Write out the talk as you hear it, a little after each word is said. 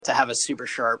to have a super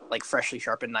sharp, like freshly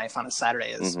sharpened knife on a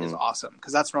Saturday is awesome,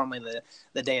 because that's normally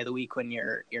the day of the week when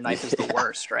your knife is the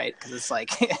worst, right? Because it's like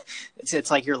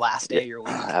it's like your last day of your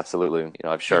week. Absolutely.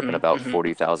 I've sharpened about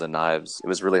 40,000 knives. It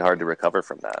was really hard to recover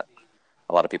from that.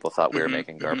 A lot of people thought we were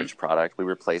making garbage product. We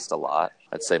replaced a lot.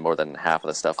 I'd say more than half of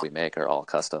the stuff we make are all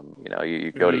custom.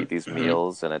 You go to eat these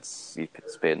meals, and you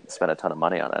spend a ton of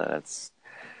money on it, and it's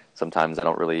sometimes I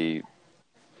don't really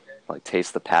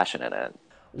taste the passion in it.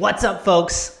 What's up,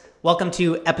 folks? Welcome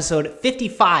to episode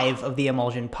 55 of the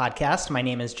Emulsion podcast. My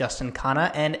name is Justin Khanna,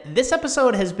 and this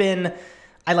episode has been,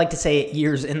 I like to say,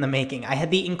 years in the making. I had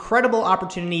the incredible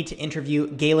opportunity to interview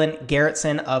Galen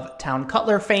Garretson of Town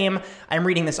Cutler fame. I'm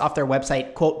reading this off their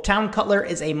website. Quote, Town Cutler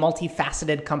is a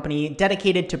multifaceted company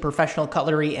dedicated to professional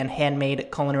cutlery and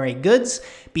handmade culinary goods,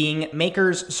 being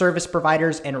makers, service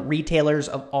providers, and retailers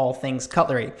of all things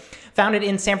cutlery. Founded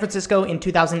in San Francisco in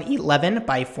 2011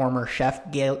 by former chef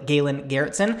Galen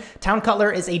Garretson, Town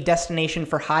Cutler is a destination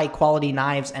for high-quality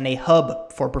knives and a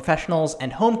hub for professionals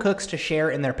and home cooks to share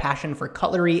in their passion for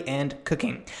cutlery and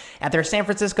cooking. At their San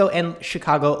Francisco and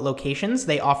Chicago locations,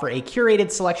 they offer a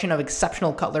curated selection of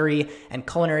exceptional cutlery and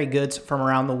culinary goods from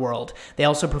around the world. They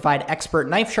also provide expert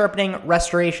knife sharpening,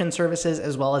 restoration services,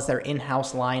 as well as their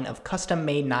in-house line of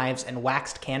custom-made knives and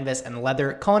waxed canvas and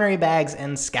leather culinary bags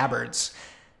and scabbards.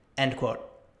 End quote.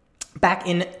 Back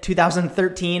in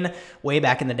 2013, way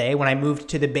back in the day, when I moved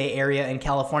to the Bay Area in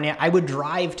California, I would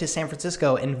drive to San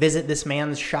Francisco and visit this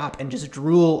man's shop and just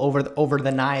drool over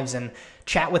the knives and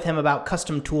chat with him about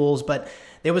custom tools. But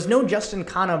there was no Justin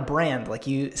Khanna brand like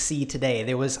you see today.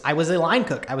 I was a line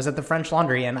cook. I was at the French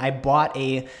Laundry, and I bought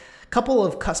a couple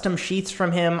of custom sheaths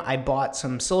from him. I bought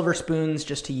some silver spoons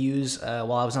just to use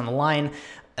while I was on the line.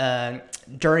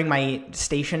 During my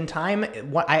station time,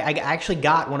 I actually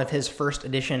got one of his first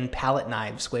edition palette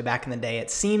knives way back in the day. It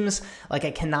seems like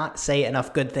I cannot say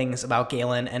enough good things about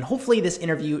Galen, and hopefully this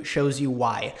interview shows you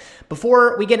why.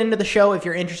 Before we get into the show, if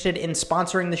you're interested in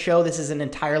sponsoring the show, this is an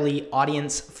entirely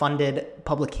audience-funded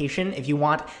publication. If you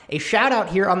want a shout-out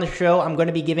here on the show, I'm going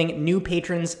to be giving new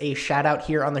patrons a shout-out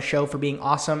here on the show for being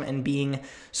awesome and being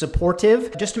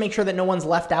supportive. Just to make sure that no one's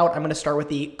left out, I'm going to start with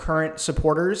the current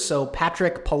supporters. So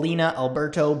Patrick, Paulina,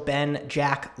 Alberto, Ben,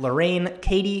 Jack, Lorraine,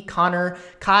 Katie, Connor,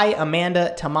 Kai,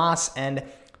 Amanda, Tomas, and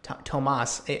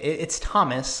Tomas. It's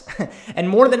Thomas. And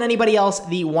more than anybody else,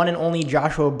 the one and only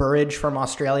Joshua Burridge from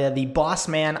Australia, the boss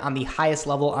man on the highest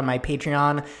level on my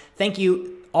Patreon. Thank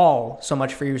you all so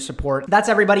much for your support. That's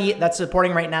everybody that's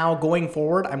supporting right now. Going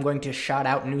forward, I'm going to shout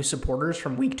out new supporters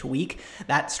from week to week.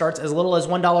 That starts as little as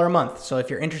 $1 a month. So if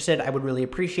you're interested, I would really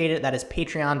appreciate it. That is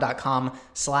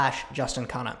patreon.com/Justin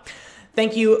Khanna.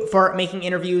 Thank you for making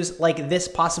interviews like this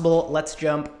possible. Let's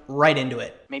jump right into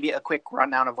it. Maybe a quick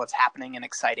rundown of what's happening and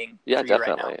exciting for you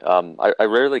definitely. Right now. I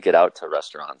rarely get out to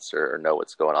restaurants or know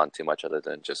what's going on too much other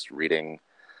than just reading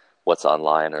what's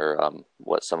online or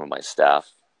what some of my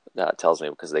staff tells me,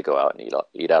 because they go out and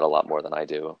eat out a lot more than I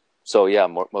do. So yeah,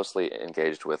 I'm mostly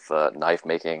engaged with knife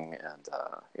making and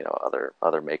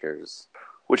other makers,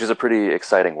 which is a pretty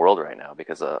exciting world right now,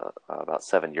 because about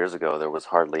 7 years ago there was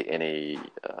hardly any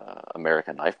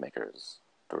American knife makers.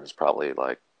 There was probably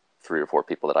like 3 or 4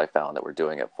 people that I found that were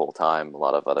doing it full time. A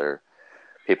lot of other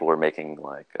people were making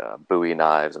like Bowie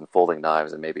knives and folding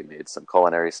knives and maybe made some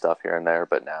culinary stuff here and there,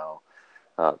 but now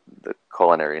the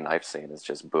culinary knife scene is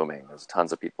just booming. There's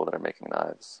tons of people that are making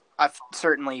knives. I've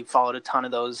certainly followed a ton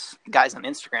of those guys on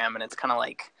Instagram, and it's kind of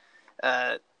like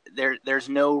there's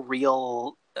no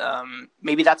real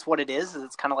maybe that's what it is.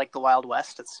 It's kind of like the Wild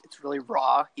West. It's really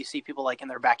raw. You see people like in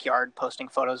their backyard posting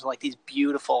photos of like these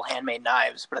beautiful handmade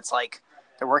knives, but it's like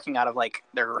they're working out of like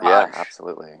their garage. Yeah,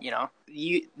 absolutely.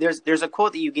 There's a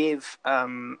quote that you gave a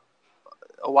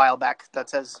while back that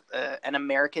says an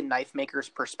American knife maker's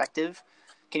perspective.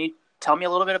 Can you tell me a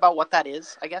little bit about what that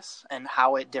is, I guess, and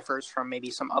how it differs from maybe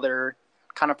some other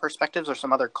kind of perspectives or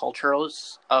some other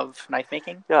cultures of knife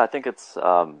making? Yeah, I think it's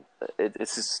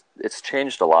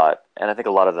changed a lot, and I think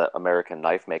a lot of the American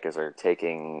knife makers are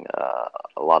taking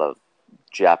a lot of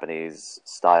Japanese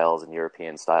styles and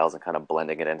European styles and kind of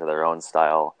blending it into their own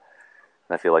style.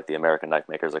 And I feel like the American knife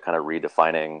makers are kind of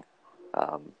redefining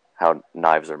how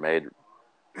knives are made,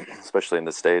 especially in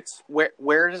the States.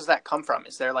 Where does that come from?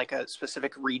 Is there like a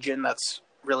specific region that's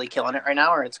really killing it right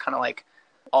now, or it's kind of like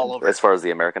all over? As far as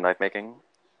the American knife making?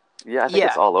 Yeah, I think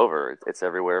it's all over. It's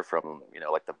everywhere from,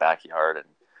 like the backyard and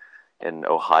in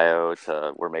Ohio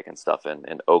to we're making stuff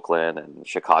in Oakland, and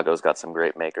Chicago's got some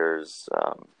great makers,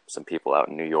 some people out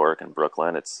in New York and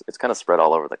Brooklyn. It's kind of spread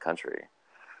all over the country.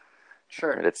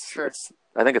 Sure. And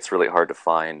I think it's really hard to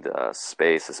find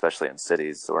space, especially in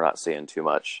cities. So we're not seeing too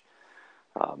much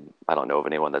I don't know of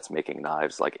anyone that's making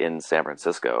knives like in San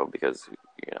Francisco, because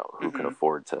who can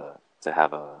afford to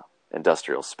have a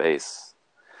industrial space.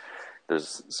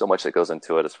 There's so much that goes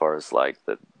into it as far as like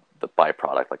the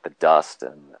byproduct, like the dust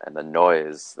and the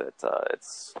noise, that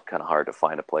it's kind of hard to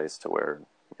find a place to where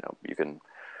you can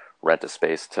rent a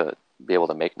space to be able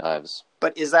to make knives.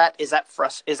 But is that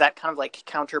kind of like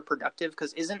counterproductive?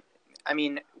 Because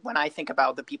when I think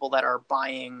about the people that are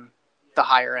buying the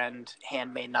higher end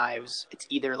handmade knives, it's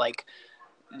either like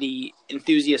the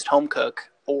enthusiast home cook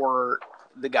or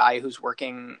the guy who's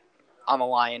working on the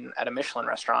line at a Michelin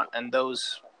restaurant. And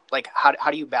those, like,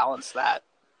 how do you balance that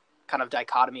kind of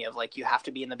dichotomy of like, you have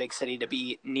to be in the big city to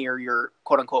be near your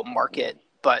quote unquote market,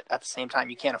 but at the same time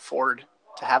you can't afford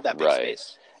to have that big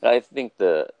space? And I think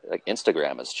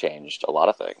Instagram has changed a lot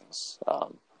of things.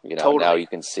 Totally. Now you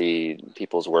can see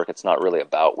people's work. It's not really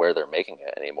about where they're making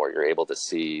it anymore. You're able to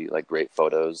see like great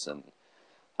photos, and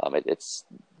it's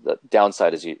the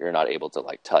downside is you're not able to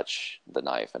like touch the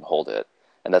knife and hold it.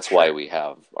 And that's why we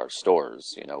have our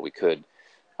stores. We could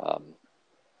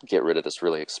get rid of this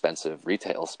really expensive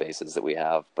retail spaces that we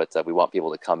have, but we want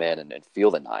people to come in and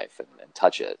feel the knife and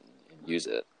touch it and use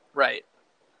it. Right.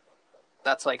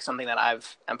 That's like something that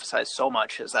I've emphasized so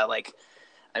much, is that like,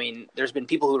 there's been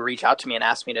people who reach out to me and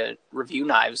ask me to review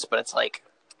knives, but it's like,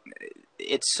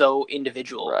 it's so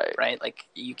individual, right? Like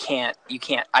you can't,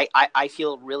 I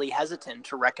feel really hesitant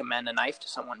to recommend a knife to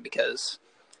someone because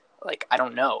like, I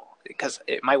don't know, because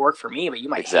it might work for me, but you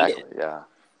might hate it. Yeah.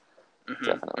 Mm-hmm,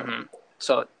 definitely. Mm-hmm.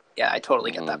 So yeah, I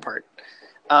totally get that part.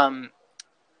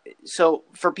 So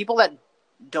for people that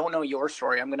don't know your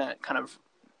story, I'm going to kind of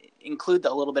include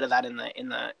a little bit of that in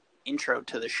the intro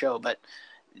to the show, but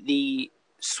the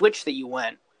switch that you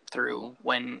went through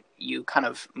when you kind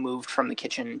of moved from the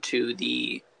kitchen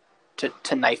to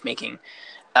knife making,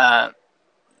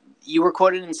 you were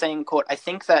quoted in saying, quote, "I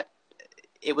think that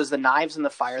it was the knives and the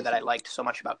fire that I liked so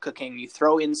much about cooking. You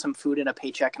throw in some food in a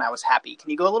paycheck and I was happy." Can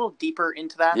you go a little deeper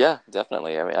into that? Yeah,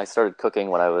 definitely. I started cooking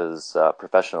when I was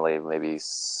professionally maybe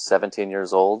 17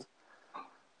 years old.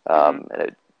 And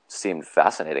it seemed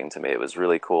fascinating to me. It was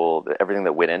really cool. Everything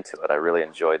that went into it. I really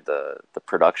enjoyed the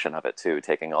production of it too,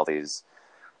 taking all these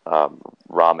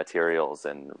raw materials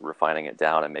and refining it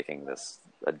down and making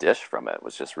a dish from it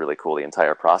was just really cool, the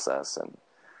entire process. And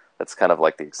that's kind of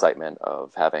like the excitement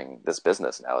of having this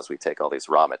business now, as we take all these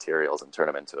raw materials and turn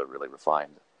them into a really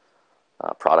refined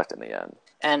product in the end.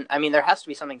 And there has to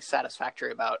be something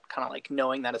satisfactory about kind of like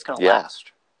knowing that it's going to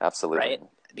last. Absolutely. Right?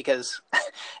 Because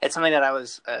it's something that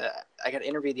I got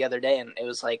interviewed the other day, and it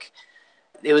was like,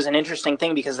 it was an interesting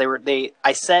thing because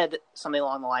I said something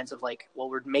along the lines of like, well,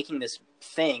 we're making this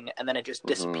thing and then it just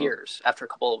disappears after a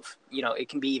couple of, it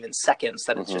can be even seconds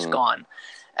that it's just gone.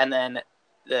 And then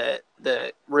the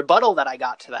rebuttal that I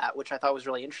got to that, which I thought was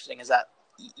really interesting, is that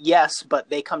yes, but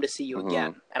they come to see you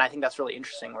again. And I think that's really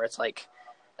interesting, where it's like,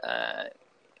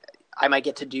 I might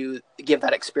get to give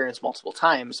that experience multiple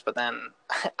times, but then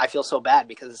I feel so bad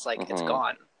because it's like, it's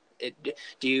gone.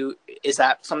 Is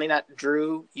that something that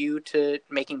drew you to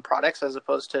making products as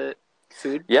opposed to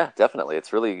food? Yeah, definitely. It's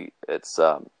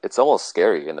almost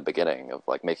scary in the beginning of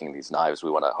like making these knives.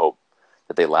 We want to hope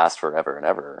that they last forever and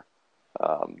ever.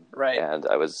 Right. And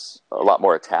I was a lot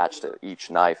more attached to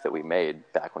each knife that we made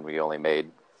back when we only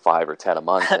made 5 or 10 a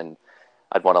month. And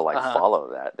I'd want to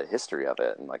follow the history of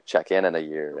it and like check in a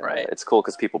year. And it's cool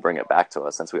because people bring it back to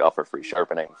us since we offer free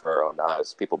sharpening for our own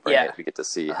knives. People bring it. We get to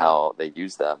see how they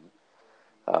use them.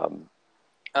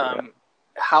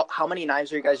 How many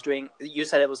knives are you guys doing? You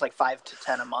said it was like 5 to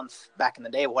 10 a month back in the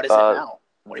day. What is it now?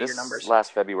 What are your numbers?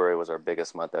 Last February was our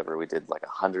biggest month ever. We did like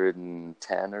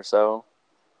 110 or so.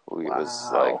 It was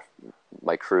like,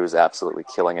 my crew's absolutely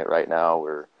killing it right now.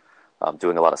 We're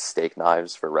doing a lot of steak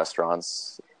knives for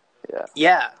restaurants.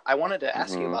 Yeah, I wanted to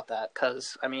ask you about that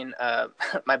because,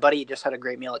 my buddy just had a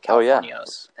great meal at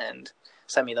Californios and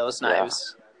sent me those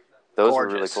knives. Those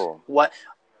Gorgeous. were really cool.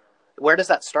 Where does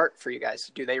that start for you guys?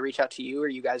 Do they reach out to you, or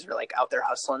you guys are like out there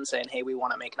hustling saying, hey, we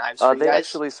want to make knives for you guys? They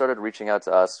actually started reaching out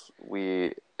to us.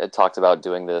 We had talked about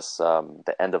doing this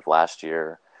the end of last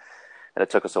year, and it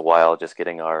took us a while just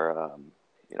getting our,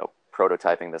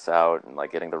 prototyping this out and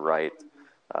like getting the right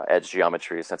edge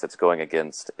geometry, since it's going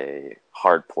against a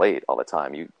hard plate all the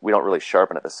time. We don't really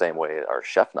sharpen it the same way our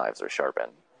chef knives are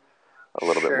sharpened. A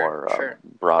little bit more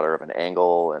broader of an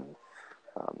angle, and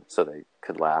so they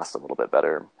could last a little bit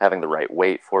better. Having the right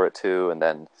weight for it too, and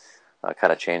then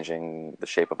kind of changing the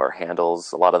shape of our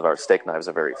handles. A lot of our steak knives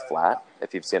are very flat.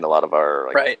 If you've seen a lot of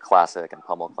our classic and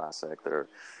pummel classic, they're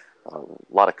a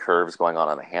lot of curves going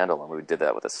on the handle, and we did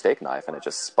that with a steak knife, and it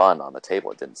just spun on the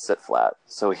table. It didn't sit flat,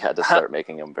 so we had to start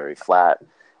making them very flat.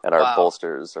 And our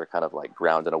bolsters are kind of like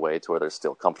ground in a way to where they're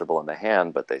still comfortable in the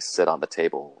hand, but they sit on the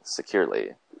table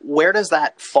securely. Where does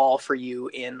that fall for you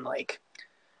in, like,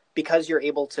 because you're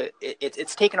able to,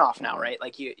 it's taken off now, right?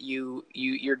 Like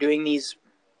you're doing these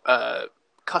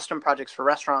custom projects for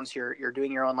restaurants. You're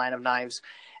doing your own line of knives.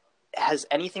 Has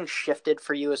anything shifted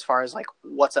for you as far as like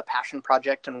what's a passion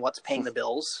project and what's paying the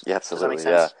bills? Yeah, absolutely. Does that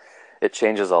make sense? Yeah, it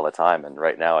changes all the time, and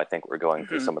right now I think we're going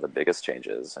through some of the biggest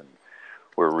changes, and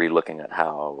we're re-looking at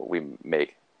how we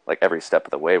make, like, every step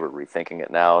of the way. We're rethinking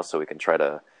it now so we can try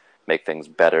to make things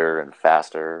better and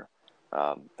faster.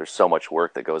 There's so much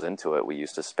work that goes into it. We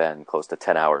used to spend close to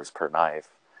 10 hours per knife,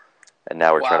 and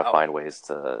now we're trying to find ways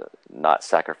to not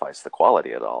sacrifice the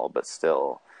quality at all, but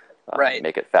still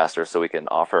make it faster so we can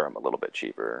offer them a little bit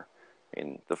cheaper. I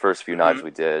mean, the first few knives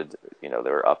we did, they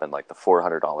were up in like the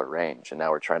 $400 range, and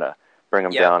now we're trying to bring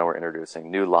them down, and we're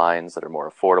introducing new lines that are more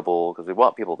affordable because we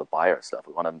want people to buy our stuff.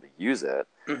 We want them to use it.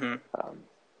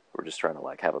 We're just trying to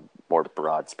like have a more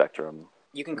broad spectrum.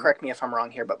 You can correct me if I'm wrong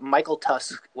here, but Michael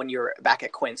Tusk, when you were back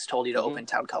at Quince, told you to open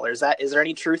Town Color. Is there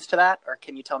any truth to that, or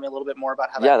can you tell me a little bit more about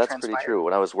how that transpired? Yeah, that's pretty true.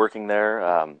 When I was working there,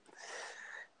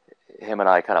 him and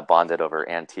I kind of bonded over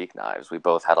antique knives. We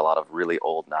both had a lot of really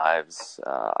old knives.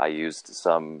 I used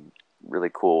some really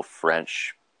cool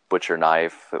French butcher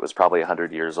knife. It was probably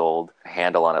 100 years old. The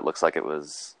handle on it looks like it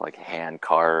was like hand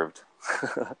carved.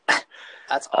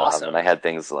 That's awesome. And I had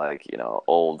things like,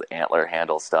 old antler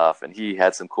handle stuff, and he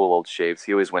had some cool old shapes.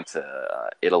 He always went to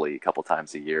Italy a couple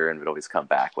times a year and would always come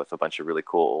back with a bunch of really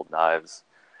cool old knives.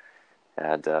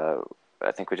 And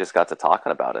I think we just got to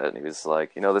talking about it, and he was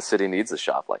like, the city needs a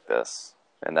shop like this.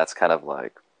 And that's kind of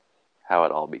like how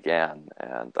it all began.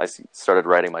 And I started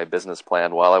writing my business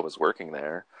plan while I was working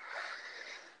there.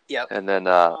 Yep. And then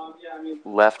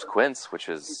left Quince, which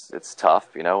it's tough,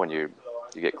 when you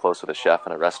get close with a chef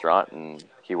in a restaurant and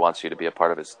he wants you to be a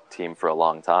part of his team for a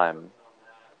long time.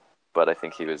 But I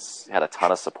think he had a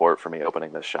ton of support for me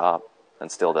opening this shop,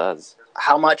 and still does.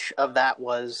 How much of that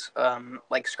was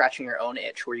like scratching your own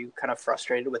itch? Were you kind of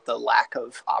frustrated with the lack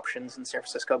of options in San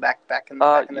Francisco back in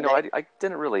the day? I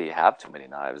didn't really have too many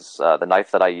knives. The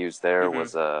knife that I used there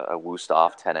was a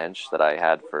Wüsthof 10-inch that I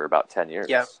had for about 10 years.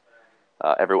 Yep.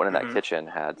 Everyone in that kitchen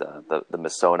had the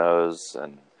Misonos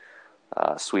and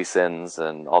Suissens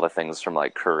and all the things from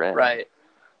like Corinne. Right.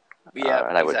 Yeah,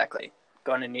 and exactly.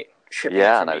 Going to shipping.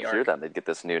 Yeah, and I would hear them. They'd get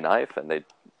this new knife and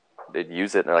they'd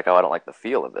use it, and they're like, "Oh, I don't like the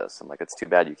feel of this." I'm like, "It's too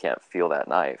bad you can't feel that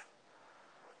knife."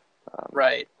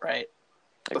 Right.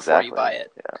 Exactly. Before you buy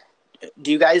it. Yeah.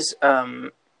 Do you guys?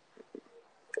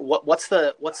 What's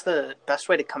the best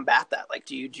way to combat that? Like,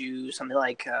 do you do something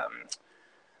like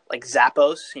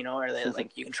Zappos? Are they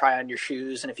like you can try on your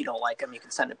shoes, and if you don't like them, you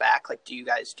can send it back? Like, do you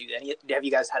guys do any? Have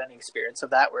you guys had any experience of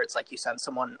that where it's like you send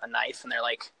someone a knife and they're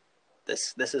like,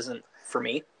 "This isn't for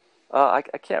me"? I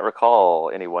can't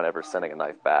recall anyone ever sending a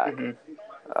knife back.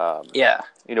 Yeah.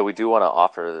 We do want to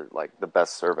offer like the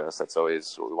best service. That's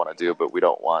always what we want to do, but we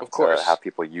don't want to have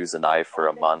people use a knife for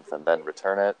a month and then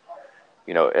return it.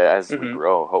 As we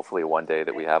grow, hopefully one day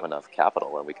that we have enough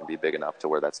capital and we can be big enough to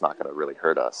where that's not going to really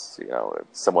hurt us. If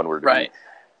someone were to be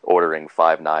ordering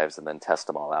 5 knives and then test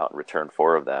them all out and return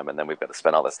 4 of them, and then we've got to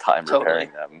spend all this time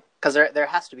repairing them. Because there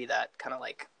has to be that kind of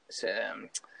like...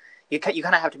 You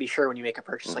kind of have to be sure when you make a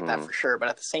purchase like that, for sure. But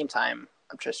at the same time,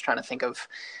 I'm just trying to think of,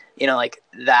 like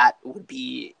that would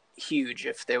be huge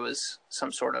if there was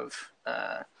some sort of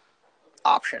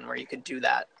option where you could do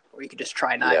that, where you could just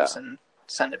try knives and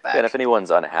send it back. And if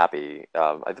anyone's unhappy,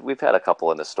 we've had a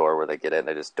couple in the store where they get it and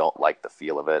they just don't like the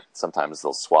feel of it. Sometimes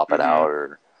they'll swap it out,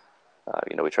 or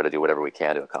we try to do whatever we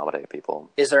can to accommodate people.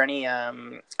 Is there any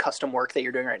custom work that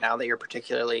you're doing right now that you're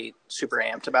particularly super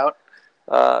amped about?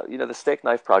 The steak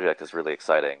knife project is really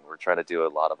exciting. We're trying to do a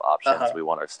lot of options. We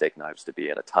want our steak knives to be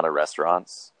in a ton of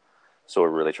restaurants. So we're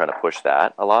really trying to push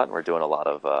that a lot. We're doing a lot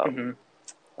of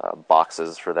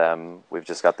boxes for them. We've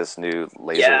just got this new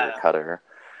laser cutter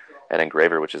and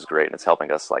engraver, which is great. And it's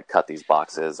helping us like cut these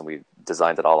boxes. And we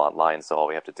designed it all online. So all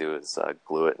we have to do is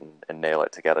glue it and nail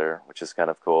it together, which is kind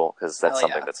of cool because that's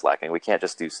something that's lacking. We can't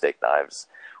just do steak knives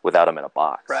without them in a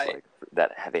box. Right. Like,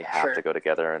 that they have to go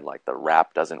together, and like the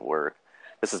wrap doesn't work.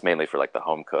 This is mainly for like the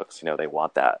home cooks. They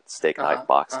want that steak knife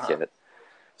box kit.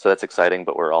 So that's exciting,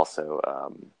 but we're also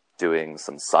doing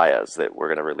some sayas that we're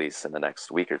going to release in the next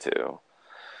week or two.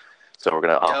 So we're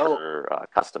going to offer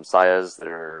custom sayas that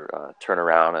are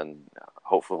turnaround and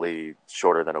hopefully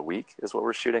shorter than a week is what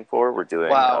we're shooting for. We're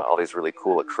doing all these really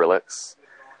cool acrylics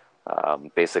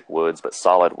basic woods, but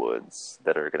solid woods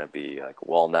that are going to be like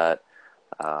walnut,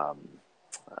 um,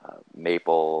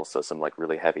 maple, so some like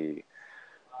really heavy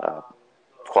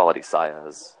quality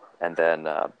sayas. And then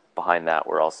behind that,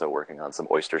 we're also working on some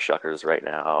oyster shuckers right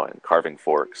now and carving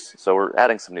forks. So we're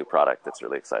adding some new product that's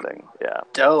really exciting. Yeah.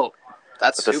 Dope.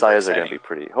 That's But the super sayas are exciting. going to be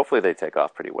pretty, hopefully they take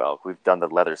off pretty well. We've done the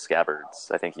leather scabbards.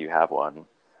 I think you have one.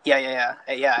 Yeah.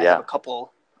 I have a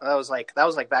couple. That was like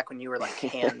back when you were like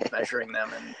hand measuring them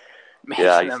and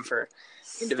making them for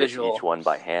individual. Each one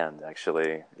by hand,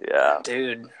 actually. Yeah.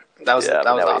 Dude, that was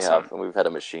awesome. We've had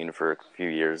a machine for a few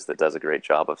years that does a great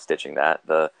job of stitching that.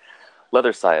 The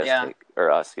leather sayas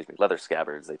leather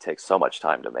scabbards, they take so much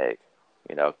time to make.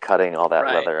 You know, cutting all that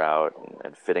leather out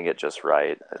and fitting it just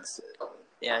right.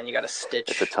 And you got to stitch.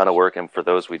 It's a ton of work, and for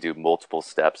those we do multiple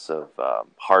steps of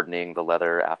hardening the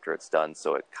leather after it's done,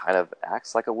 so it kind of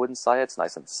acts like a wooden saya. It's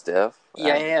nice and stiff.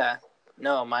 Yeah.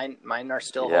 No, mine are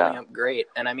still holding up great.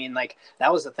 And I mean, like,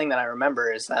 that was the thing that I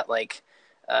remember is that, like,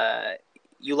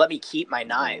 you let me keep my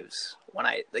knives when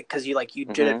because you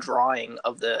did a drawing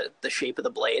of the shape of the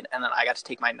blade, and then I got to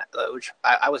take my, which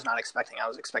I was not expecting. I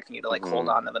was expecting you to like hold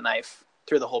on to the knife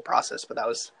through the whole process, but that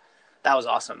was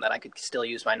awesome that I could still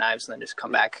use my knives and then just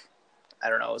come back. I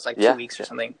don't know, it was like 2 weeks or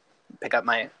something. Pick up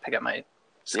my scabbard.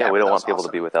 Yeah, we don't want people to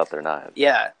be without their knives.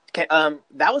 Yeah. Okay,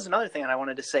 that was another thing that I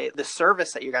wanted to say. The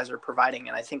service that you guys are providing,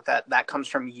 and I think that comes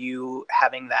from you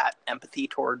having that empathy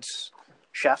towards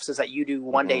chefs, is that you do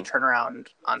one day turnaround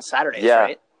on Saturdays,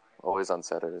 right? Always on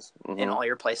Saturdays. In all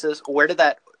your places. Where did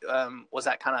that was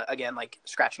that kind of, again, like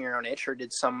scratching your own itch, or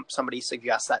did somebody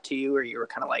suggest that to you, or you were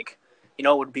kind of like, you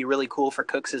know, it would be really cool for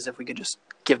cooks is if we could just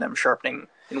give them sharpening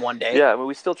in one day? Yeah, I mean,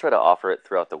 we still try to offer it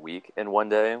throughout the week in one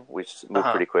day. We move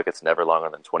pretty quick. It's never longer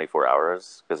than 24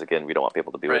 hours because, again, we don't want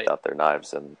people to be without their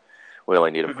knives, and we only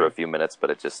need them for a few minutes,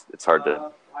 but it's hard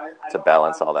to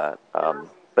balance all that.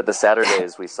 But the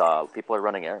Saturdays we saw, people are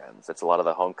running errands. It's a lot of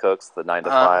the home cooks, the 9 to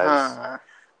 5s.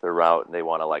 They're out and they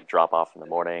want to like drop off in the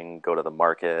morning, go to the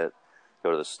market,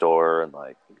 go to the store, and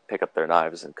like pick up their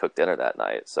knives and cook dinner that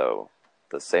night. So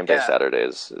the same day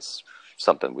Saturdays is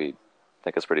something we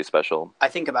think is pretty special. I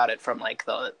think about it from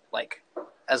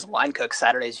as a line cook,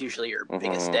 Saturday's usually your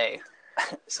biggest day.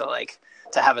 So like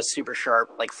to have a super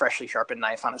sharp, like freshly sharpened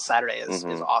knife on a Saturday is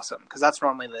awesome, because that's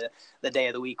normally the day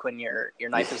of the week when your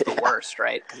knife is the worst,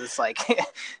 right? Because it's like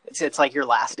it's like your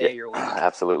last day of your week.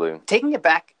 Absolutely. Taking it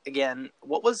back again,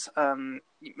 what was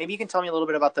maybe you can tell me a little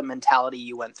bit about the mentality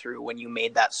you went through when you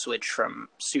made that switch from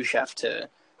sous chef to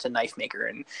knife maker,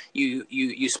 and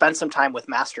you spent some time with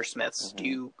master smiths.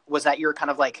 Was that your kind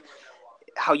of like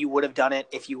how you would have done it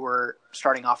if you were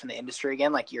starting off in the industry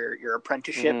again, like your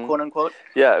apprenticeship, quote unquote?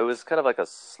 Yeah, it was kind of like a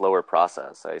slower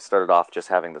process. I started off just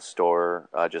having the store,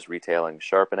 just retailing,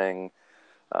 sharpening,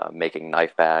 making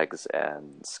knife bags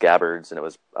and scabbards, and it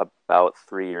was about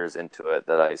 3 years into it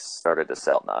that I started to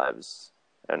sell knives,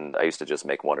 and I used to just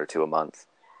make 1 or 2 a month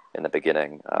in the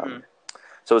beginning.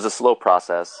 So it was a slow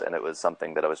process, and it was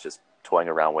something that I was just toying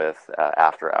around with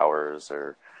after hours,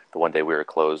 or the one day we were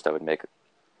closed, I would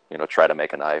try to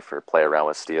make a knife or play around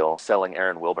with steel. Selling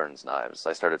Aaron Wilburn's knives.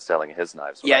 I started selling his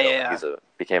knives. He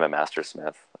became a master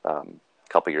smith a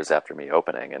couple years after me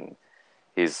opening, and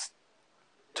he's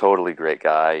totally great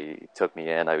guy. He took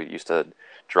me in. I used to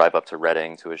drive up to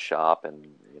Reading to his shop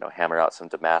and hammer out some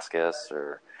Damascus,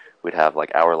 or we'd have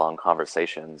like hour-long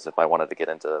conversations. If I wanted to get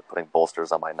into putting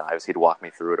bolsters on my knives, he'd walk me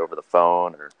through it over the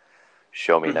phone or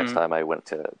show me next time I went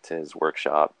to his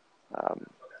workshop.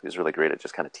 He was really great at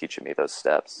just kind of teaching me those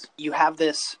steps. You have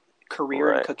this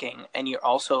career in cooking, and you're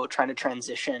also trying to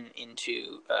transition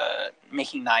into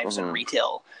making knives and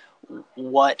retail.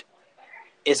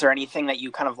 Is there anything that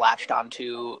you kind of latched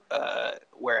onto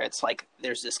where it's like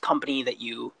there's this company that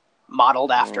you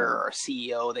modeled after, or a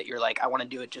CEO that you're like, I want to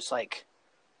do it just like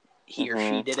he or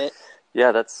she did it?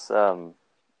 Yeah,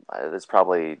 there's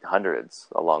probably hundreds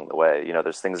along the way.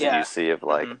 There's things that you see of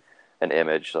like an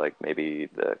image, like maybe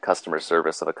the customer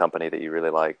service of a company that you really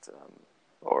liked,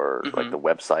 or like the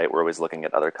website. We're always looking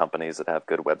at other companies that have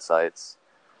good websites.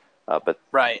 But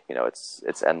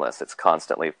it's endless. It's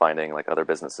constantly finding like other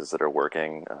businesses that are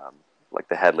working, like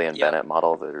the Headley and Bennett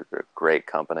model. They're a great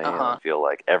company. And I feel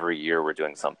like every year we're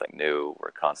doing something new. We're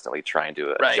constantly trying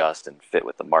to adjust and fit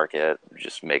with the market.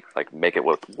 Just make it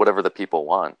whatever the people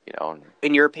want.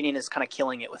 In your opinion, is kind of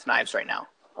killing it with knives right now?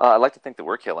 I like to think that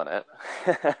we're killing it.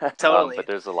 Totally. But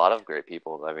there's a lot of great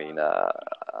people. I mean,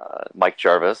 Mike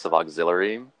Jarvis of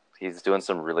Auxiliary, he's doing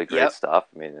some really great stuff.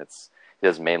 I mean, he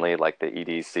does mainly like the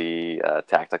EDC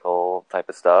tactical type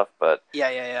of stuff, but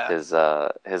his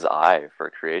eye for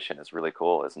creation is really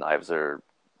cool. His knives are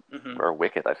or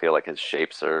wicked. I feel like his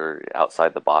shapes are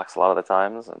outside the box a lot of the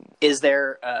times. And is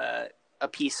there a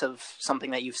piece of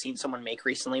something that you've seen someone make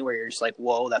recently where you're just like,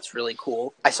 whoa, that's really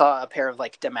cool? I saw a pair of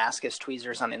like Damascus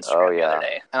tweezers on Instagram the other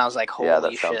day, and I was like, holy shit. Yeah,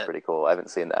 that sounds pretty cool. I haven't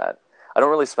seen that. I don't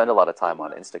really spend a lot of time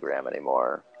on Instagram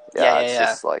anymore. It's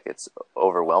just like, it's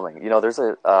overwhelming. There's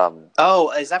a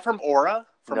oh, is that from Aura?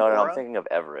 No, I'm thinking of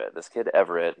Everett. This kid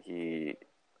Everett, he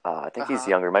I think he's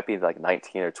younger, might be like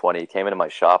 19 or 20. He came into my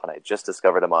shop, and I just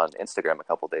discovered him on Instagram a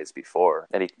couple days before.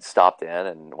 And he stopped in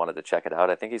and wanted to check it out.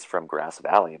 I think he's from Grass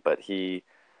Valley, but he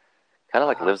kind of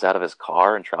like lives out of his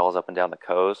car and travels up and down the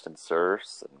coast and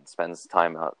surfs and spends a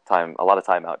lot of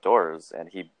time outdoors. And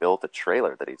he built a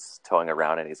trailer that he's towing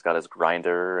around, and he's got his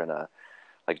grinder and a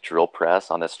like drill press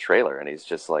on this trailer, and he's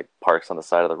just like parks on the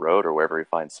side of the road or wherever he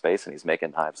finds space, and he's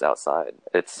making knives outside.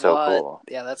 It's so cool.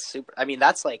 Yeah, that's super. I mean,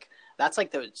 that's like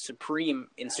the supreme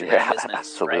Instagram business,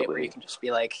 absolutely. Right? Where you can just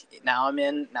be like, now I'm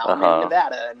in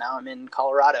Nevada, now I'm in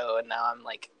Colorado, and now I'm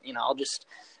like,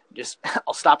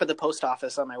 I'll stop at the post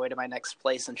office on my way to my next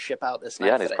place and ship out this knife.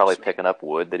 Yeah, and he's probably picking up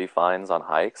wood that he finds on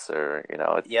hikes, or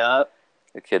Yep.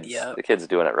 The kid's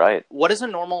doing it right. What is a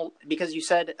normal? Because you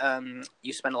said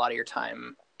you spend a lot of your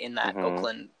time in that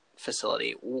Oakland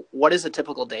facility. What does a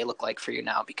typical day look like for you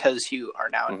now? Because you are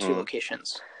now in 2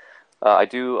 locations. I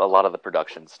do a lot of the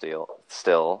production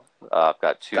still. I've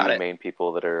got 2 main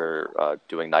people that are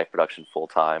doing knife production full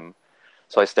time.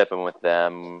 So I step in with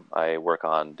them. I work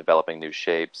on developing new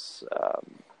shapes.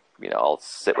 I'll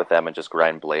sit with them and just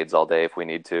grind blades all day if we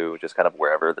need to, just kind of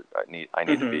wherever I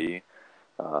need to be.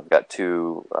 I've got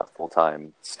 2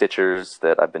 full-time stitchers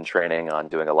that I've been training on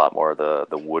doing a lot more of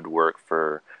the woodwork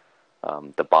for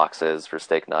the boxes for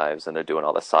steak knives, and they're doing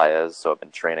all the sayas. So I've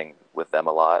been training with them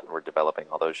a lot, and we're developing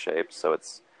all those shapes. So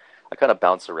I kind of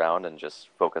bounce around and just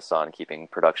focus on keeping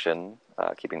production,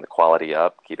 keeping the quality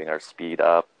up, keeping our speed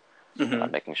up,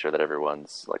 making sure that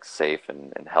everyone's like safe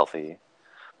and healthy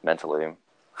mentally.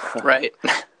 Right.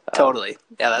 Totally.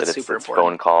 Yeah, that's super important.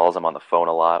 Phone calls. I'm on the phone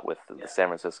a lot with the San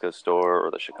Francisco store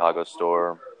or the Chicago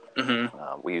store.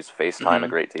 We use FaceTime a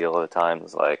great deal of the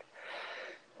times. Like,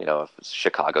 if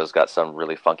Chicago's got some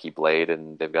really funky blade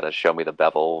and they've got to show me the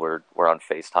bevel, we're on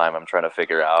FaceTime. I'm trying to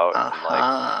figure out and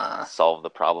like solve the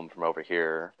problem from over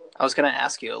here. I was going to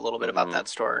ask you a little bit about that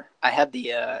store.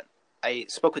 I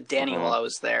spoke with Danny while I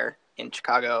was there in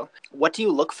Chicago. What do you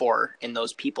look for in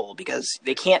those people? Because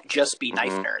they can't just be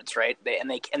knife nerds, right?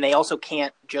 They also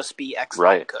can't just be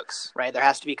excellent cooks, right? There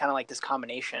has to be kind of like this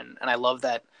combination. And I love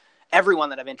that everyone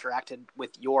that I've interacted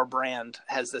with your brand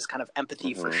has this kind of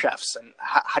empathy for chefs. And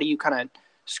how do you kind of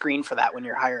screen for that when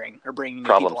you're hiring or bringing new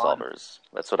problem people solvers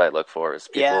on? That's what I look for, is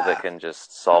people that can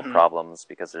just solve problems,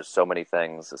 because there's so many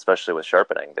things, especially with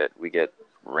sharpening, that we get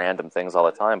random things all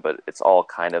the time, but it's all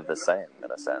kind of the same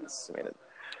in a sense. I mean,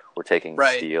 we're taking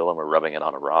steel and we're rubbing it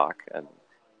on a rock and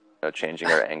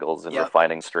changing our angles and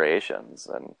refining striations.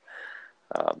 And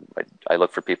I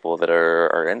look for people that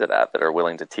are into that are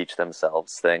willing to teach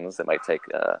themselves things that might take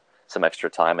some extra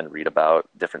time and read about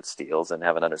different steels and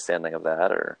have an understanding of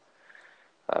that. Or,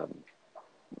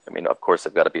 of course,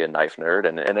 they've got to be a knife nerd.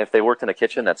 And if they worked in a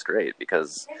kitchen, that's great,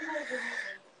 because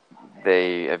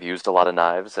they have used a lot of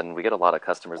knives, and we get a lot of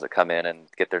customers that come in and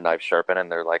get their knives sharpened,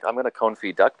 and they're like, I'm going to cone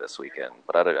feed duck this weekend,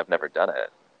 but I've never done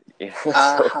it.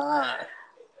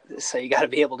 So you got to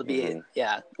be able to be,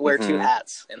 wear 2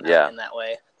 hats in that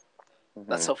way.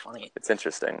 That's so funny. It's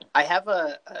interesting. I have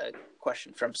a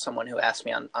question from someone who asked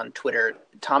me on Twitter.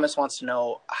 Thomas wants to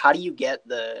know, how do you get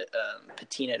the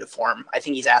patina to form? I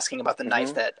think he's asking about the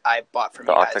knife that I bought from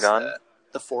you guys. Octagon?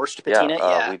 The forced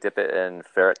patina? We dip it in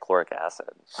ferric chloric acid.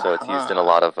 So it's used in a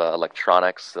lot of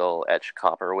electronics. They'll etch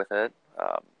copper with it.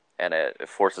 And it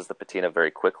forces the patina very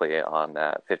quickly on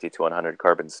that 50 to 100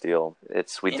 carbon steel.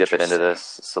 We dip it into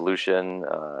this solution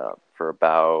for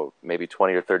about maybe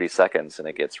 20 or 30 seconds, and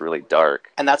it gets really dark.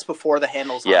 And that's before the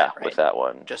handle's on it, right? With that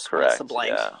one. Just correct. The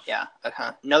blank. Yeah.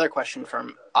 Another question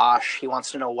from Osh. He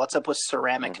wants to know, what's up with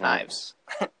ceramic knives?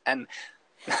 And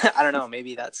I don't know.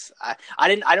 Maybe that's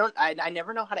I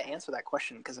never know how to answer that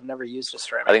question, because I've never used a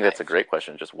ceramic. I think that's a great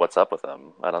question. Just what's up with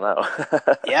them? I don't know.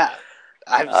 Yeah,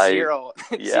 I have zero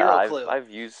clue. I've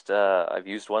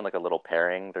used one, like a little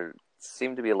pairing. They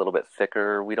seem to be a little bit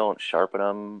thicker. We don't sharpen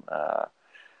them.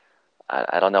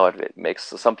 I don't know if it makes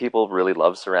some people really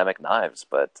love ceramic knives,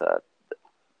 but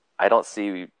I don't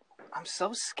see. I'm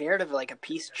so scared of like a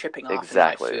piece chipping off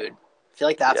exactly. in my food. I feel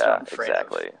like that's what I'm afraid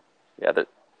exactly. of. Yeah.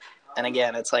 And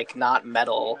again, it's like not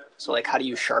metal, so like how do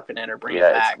you sharpen it or bring it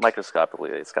back? Yeah, microscopically,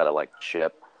 it's got to like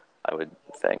chip, I would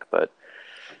think. But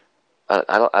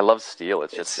I love steel.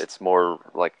 It's more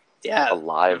like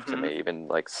alive to me. Even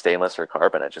like stainless or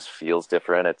carbon, it just feels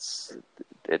different.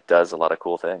 It does a lot of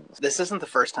cool things. This isn't the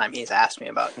first time he's asked me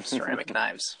about ceramic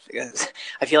knives, because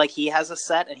I feel like he has a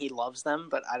set and he loves them,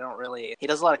 but I don't really. He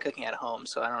does a lot of cooking at home,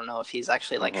 so I don't know if he's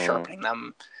actually like sharpening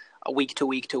them week to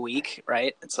week to week,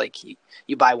 right? It's like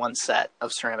you buy one set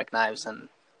of ceramic knives and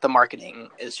the marketing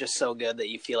is just so good that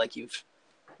you feel like you've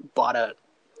bought a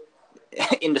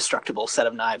indestructible set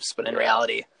of knives, but in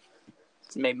reality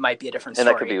it might be a different story.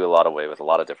 And that could be a lot of way with a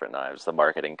lot of different knives. The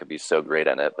marketing could be so great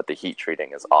in it, but the heat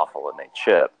treating is awful and they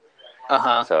chip.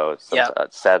 So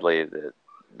sadly,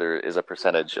 there is a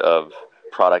percentage of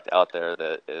product out there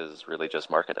that is really just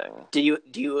marketing. Do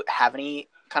you have any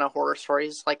kind of horror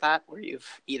stories like that where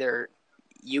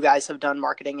you guys have done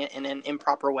marketing in an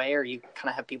improper way, or you kind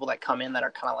of have people that come in that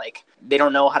are kind of like, they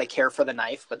don't know how to care for the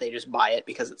knife, but they just buy it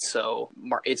because it's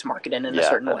marketed in a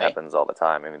certain way? Yeah, that happens all the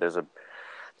time. I mean, there's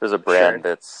a brand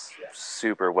that's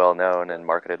super well known and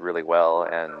marketed really well,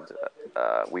 and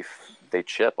they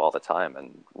chip all the time,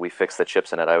 and we fix the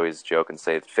chips in it. I always joke and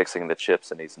say fixing the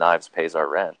chips in these knives pays our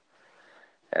rent.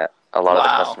 A lot of the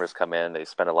customers come in, they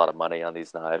spend a lot of money on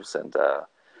these knives, and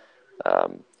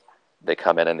they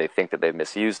come in and they think that they've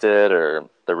misused it, or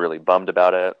they're really bummed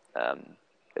about it.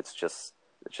 It's just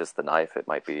the knife. It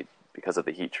might be because of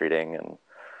the heat treating and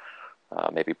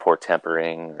maybe poor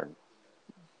tempering, or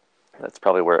that's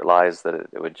probably where it lies, that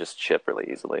it would just chip really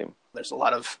easily. There's a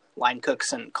lot of line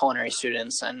cooks and culinary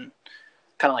students, and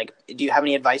kind of like, do you have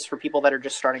any advice for people that are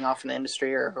just starting off in the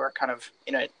industry, or who are kind of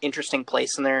in an interesting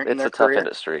place in their It's a career? tough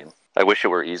industry. I wish it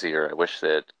were easier. I wish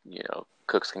that,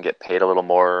 cooks can get paid a little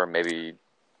more, maybe,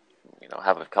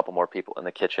 have a couple more people in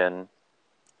the kitchen.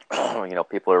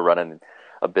 People are running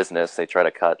a business, they try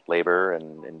to cut labor,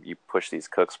 and you push these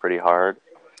cooks pretty hard.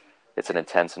 It's an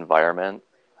intense environment.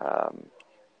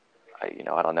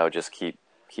 I don't know, just keep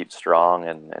strong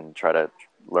and try to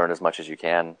learn as much as you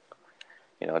can.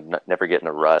 Never get in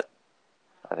a rut.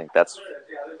 I think that's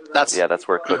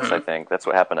where cooks, I think that's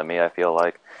what happened to me. I feel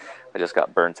like I just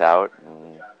got burnt out,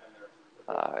 and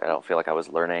I don't feel like I was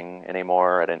learning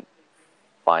anymore. I didn't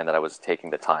find that I was taking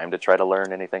the time to try to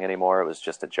learn anything anymore. It was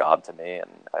just a job to me,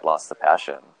 and I lost the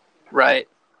passion. Right.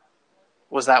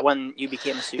 Was that when you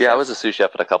became a sous chef? Yeah, I was a sous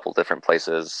chef at a couple different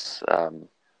places.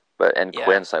 But in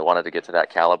Quince, I wanted to get to that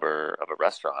caliber of a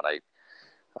restaurant.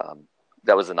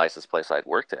 That was the nicest place I'd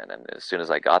worked in, and as soon as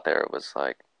I got there, it was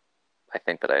like, I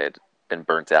think that I had been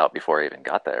burnt out before I even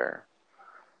got there.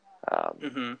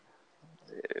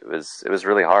 It was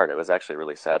really hard. It was actually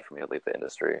really sad for me to leave the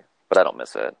industry, but I don't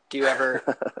miss it. Do you ever?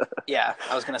 Yeah,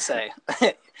 I was gonna say,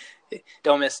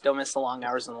 don't miss the long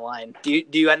hours on the line. Do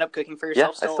you end up cooking for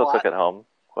yourself? Yeah, I still cook at home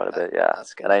quite a bit. Yeah,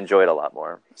 that's good. And I enjoy it a lot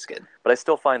more. That's good. But I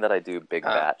still find that I do big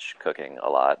batch cooking a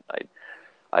lot.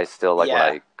 I still like when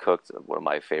I cooked. One of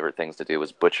my favorite things to do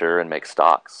was butcher and make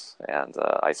stocks, and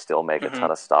I still make a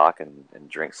ton of stock and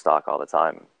drink stock all the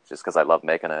time, just because I love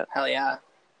making it. Hell yeah.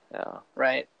 Yeah.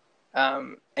 Right.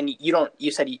 And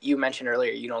you mentioned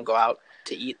earlier you don't go out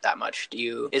to eat that much.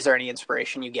 Is there any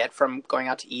inspiration you get from going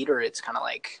out to eat, or it's kind of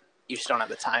like you just don't have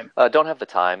the time? Don't have the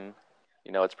time.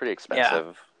 It's pretty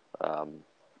expensive.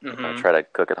 I try to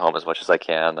cook at home as much as I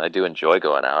can. I do enjoy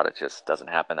going out. It just doesn't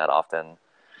happen that often.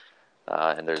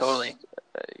 And there's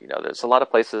there's a lot of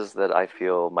places that I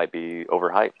feel might be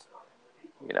overhyped.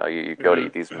 You go to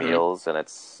eat these meals, and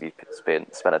you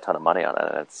spend a ton of money on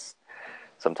it, and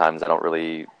sometimes I don't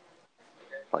really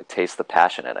taste the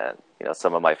passion in it.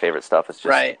 Some of my favorite stuff is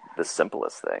just the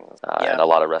simplest things. And a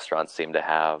lot of restaurants seem to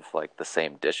have the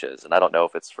same dishes, and I don't know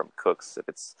if it's from cooks, if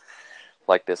it's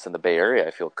like this in the Bay Area.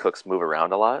 I feel cooks move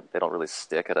around a lot. They don't really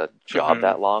stick at a job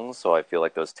that long, so I feel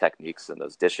like those techniques and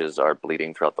those dishes are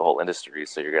bleeding throughout the whole industry.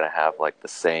 So you're going to have the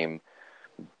same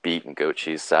beet and goat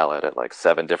cheese salad at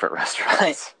 7 different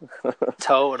restaurants.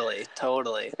 Totally.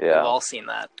 Yeah. We've all seen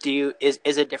that. Is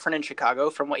it different in Chicago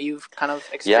from what you've kind of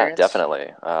experienced? Yeah,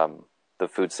 definitely. The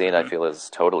food scene I feel is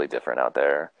totally different out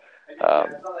there.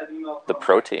 The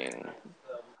protein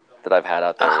that I've had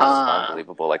out there is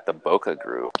unbelievable. Like the Boca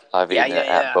group, I've eaten it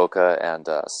at Boca and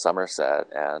Somerset,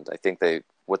 and I think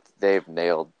they've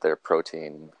nailed their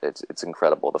protein. It's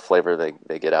incredible. The flavor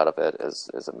they get out of it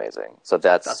is amazing. So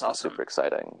that's awesome. Super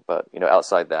exciting. But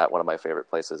outside that, one of my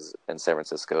favorite places in San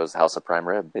Francisco is House of Prime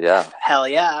Rib. Yeah, hell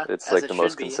yeah, it's the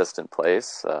most consistent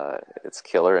place. It's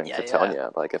killer in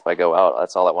Catonia. If I go out,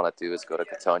 that's all I want to do is go to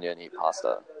Catonia and eat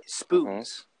pasta.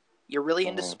 Spoons. You're really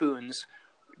into spoons.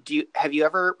 Have you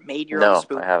ever made your own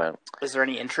spoon? No, I haven't. Is there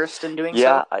any interest in doing so?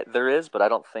 Yeah, there is, but I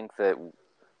don't think that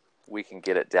we can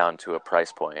get it down to a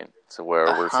price point to where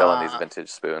we're selling these vintage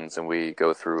spoons, and we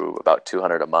go through about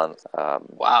 200 a month.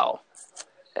 Wow.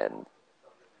 And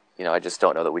I just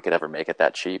don't know that we could ever make it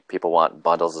that cheap. People want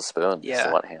bundles of spoons. Yeah.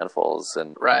 They want handfuls.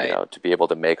 And, Right. to be able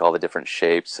to make all the different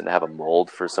shapes and have a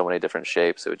mold for so many different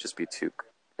shapes, it would just be too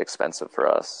expensive for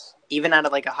us. Even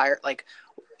at like a higher, like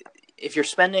if you're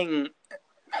spending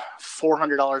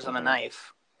 $400 on a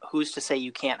knife, who's to say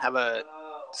you can't have a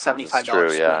 $75 True,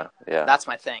 spoon? yeah. That's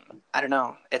my thing. I don't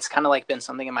know. It's kind of like been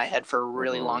something in my head for a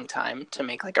really long time to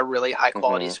make like a really high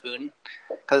quality spoon.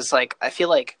 Because like I feel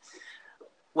like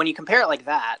when you compare it like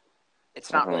that,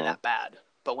 it's not really that bad.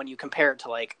 But when you compare it to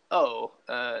like,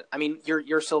 I mean,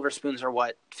 your silver spoons are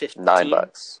what, $15?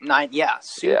 $9. Yeah,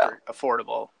 super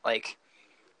affordable. Like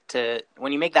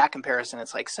when you make that comparison,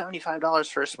 it's like $75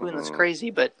 for a spoon. That's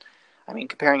crazy. But I mean,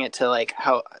 comparing it to like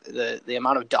how the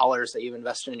amount of dollars that you've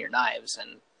invested in your knives,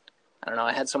 and I don't know,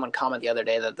 I had someone comment the other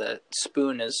day that the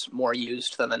spoon is more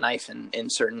used than the knife in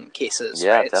certain cases.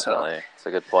 Yeah, right? definitely. It's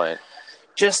a good point.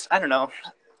 Just, I don't know.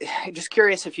 Just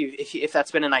curious if that's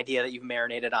been an idea that you've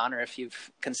marinated on, or if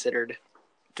you've considered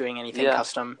doing anything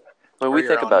custom. Well, we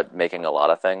think about making a lot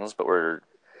of things, but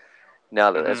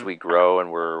now that as we grow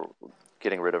and we're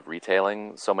getting rid of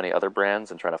retailing so many other brands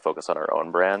and trying to focus on our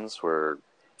own brands, we're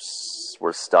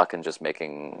stuck in just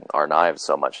making our knives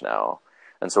so much now.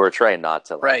 And so we're trying not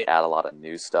to add a lot of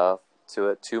new stuff to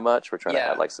it too much. We're trying to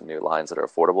add like some new lines that are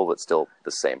affordable, but still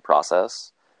the same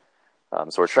process.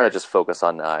 So we're trying to just focus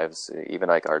on knives. Even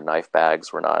like our knife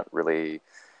bags, we're not really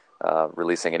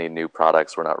releasing any new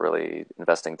products. We're not really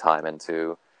investing time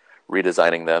into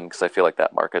redesigning them because I feel like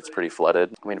that market's pretty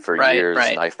flooded. I mean, for years,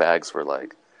 knife bags were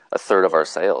like a third of our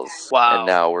sales. Wow. And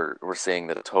now we're seeing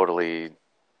that it totally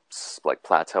like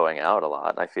plateauing out a lot.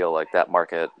 And I feel like that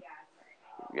market,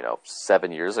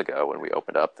 7 years ago when we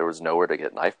opened up, there was nowhere to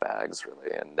get knife bags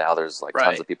really. And now there's like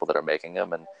tons of people that are making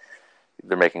them, and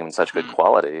they're making them in such good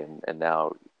quality. And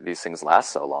now these things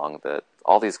last so long that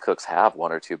all these cooks have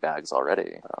 1 or 2 bags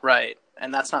already. Right.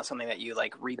 And that's not something that you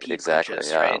like repeat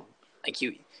purchase, yeah. right? Like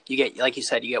you get, like you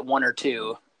said, you get 1 or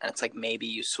 2, and it's like maybe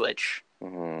you switch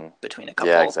between a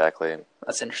couple. Yeah, exactly.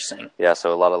 That's interesting. Yeah,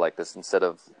 so a lot of like this, instead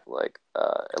of like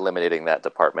eliminating that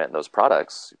department and those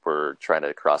products, we're trying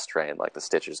to cross-train like the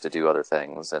stitchers to do other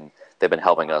things, and they've been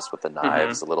helping us with the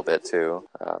knives a little bit too.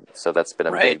 So that's been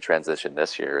a big transition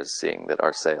this year, is seeing that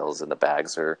our sales in the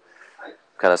bags are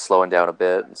kind of slowing down a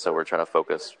bit, and so we're trying to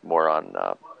focus more on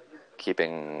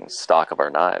keeping stock of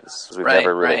our knives. We've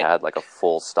never really had like a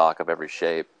full stock of every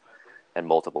shape and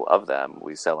multiple of them.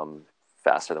 We sell them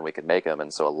faster than we can make them,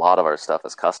 and so a lot of our stuff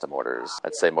is custom orders.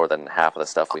 I'd say more than half of the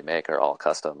stuff we make are all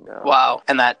custom. Wow.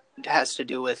 And that has to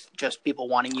do with just people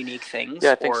wanting unique things?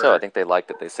 Yeah, I think so. I think they like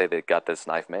that they say they got this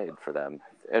knife made for them,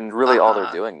 and really all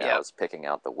they're doing now is picking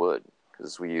out the wood,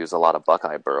 because we use a lot of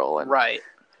buckeye burl, and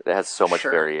it has so much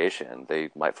variation.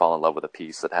 They might fall in love with a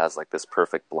piece that has like this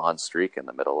perfect blonde streak in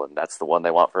the middle, and that's the one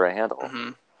they want for a handle.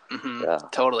 Yeah.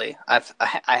 Totally. I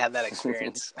had that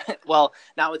experience. Well,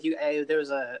 not with you. There was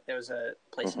a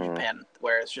place in Japan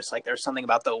where it's just like there's something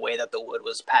about the way that the wood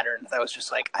was patterned that was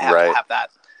just like, I have to have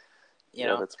that. You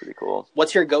know, that's pretty cool.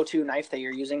 What's your go-to knife that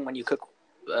you're using when you cook,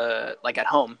 like at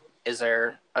home? Is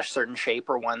there a certain shape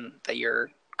or one that you're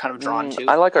kind of drawn to?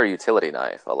 I like our utility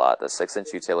knife a lot. The 6-inch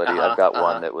utility. I've got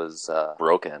one that was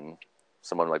broken.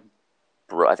 Someone like,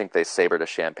 I think they sabered a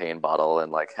champagne bottle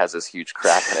and like has this huge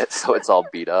crack in it, so it's all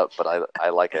beat up. But I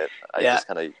like it. I just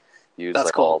kind of use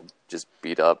all just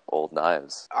beat up old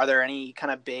knives. Are there any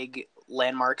kind of big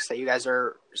landmarks that you guys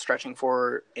are stretching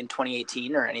for in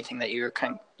 2018, or anything that you're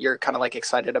kind of like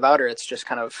excited about, or it's just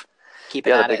kind of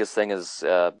keeping at it? The biggest thing is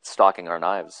stocking our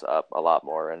knives up a lot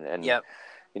more, and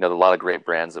a lot of great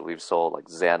brands that we've sold like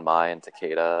Zanmai and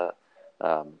Takeda.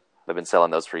 I've been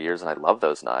selling those for years, and I love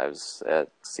those knives.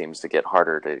 It seems to get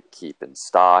harder to keep in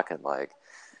stock, and like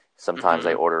sometimes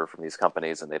I order from these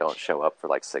companies and they don't show up for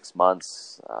like 6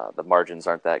 months. The margins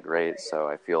aren't that great, so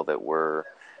I feel that we're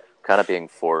kind of being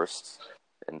forced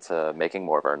into making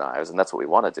more of our knives, and that's what we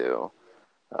want to do.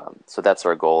 So that's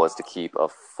our goal, is to keep a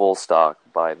full stock.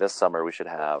 By this summer, we should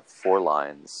have 4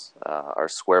 lines. Our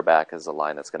square back is a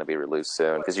line that's going to be released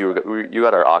soon, because you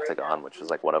got our Octagon, which was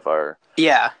like one of our...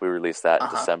 Yeah. We released that in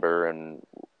December, and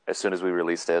as soon as we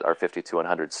released it, our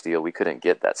 52-100 steel, we couldn't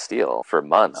get that steel for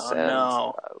months.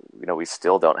 We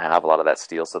still don't have a lot of that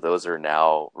steel, so those are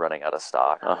now running out of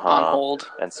stock. On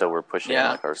hold. And so we're pushing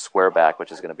like our square back,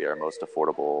 which is going to be our most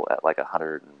affordable, at like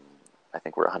 100. I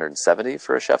think we're 170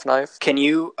 for a chef knife. Can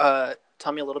you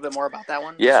tell me a little bit more about that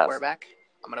one? Yeah. Square back?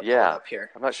 I'm going to pull it up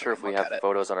here. I'm not sure if we have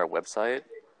photos on our website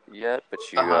yet, but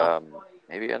you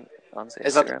maybe on Instagram.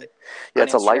 Is that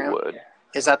it's a light wood.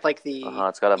 Is that like the...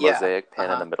 It's got a mosaic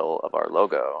pin in the middle of our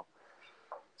logo.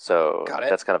 So Got it.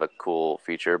 that's kind of a cool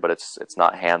feature, but it's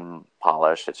not hand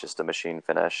polished. It's just a machine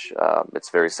finish. It's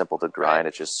very simple to grind. Right.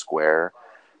 It's just square.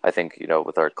 I think,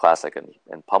 with our Classic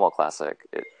and Pummel Classic,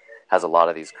 it has a lot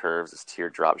of these curves, this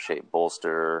teardrop shaped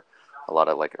bolster, a lot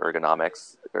of like ergonomic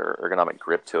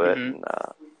grip to it. Mm-hmm. And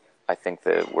I think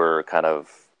that we're kind of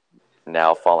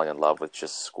now falling in love with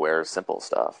just square, simple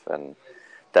stuff. And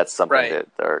that's something Right.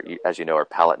 that, as you know, our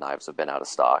palette knives have been out of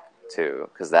stock too,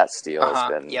 because that steel has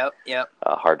been Yep.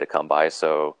 hard to come by.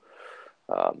 So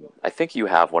I think you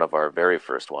have one of our very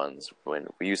first ones when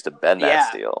we used to bend that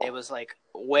steel. It was like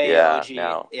way Yeah, OG.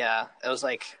 now. Yeah, it was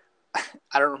like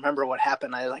I don't remember what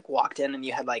happened. I like walked in and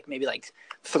you had like maybe like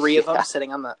 3 of them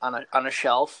sitting on a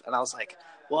shelf, and I was like,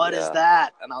 "What is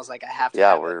that?" And I was like, "I have to."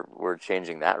 Yeah, have we're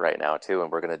changing that right now too,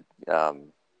 and we're gonna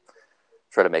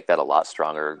try to make that a lot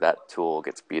stronger. That tool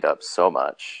gets beat up so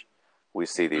much. We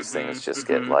see these things just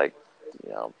get like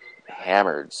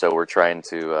hammered. So we're trying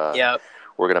to. Yep.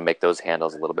 We're going to make those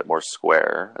handles a little bit more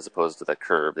square as opposed to the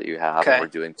curve that you have. Okay. And we're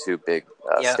doing 2 big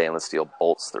stainless steel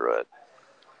bolts through it.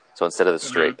 So instead of the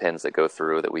straight pins that go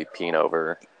through that we peen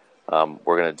over,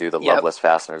 we're going to do the loveless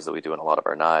fasteners that we do in a lot of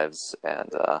our knives.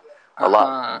 And a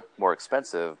lot more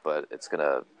expensive, but it's going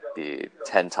to be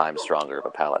 10 times stronger of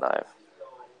a palette knife.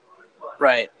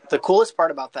 Right. The coolest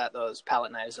part about those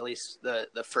palette knives, at least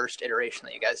the first iteration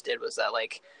that you guys did, was that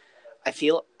like I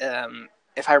feel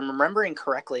if I'm remembering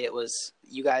correctly, it was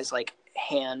you guys like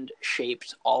hand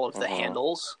shaped all of the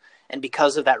handles, and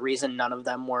because of that reason, none of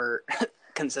them were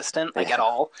consistent at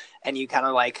all. And you kind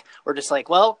of like were just like,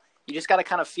 well, you just got to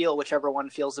kind of feel whichever one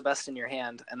feels the best in your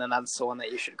hand, and then that's the one that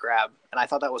you should grab. And I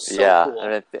thought that was so cool.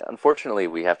 And unfortunately,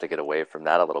 we have to get away from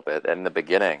that a little bit. And in the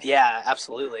beginning, yeah,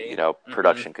 absolutely.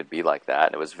 Production could be like that,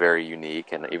 and it was very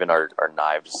unique. And even our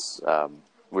knives.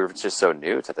 We were just so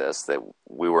new to this that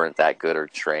we weren't that good or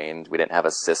trained. We didn't have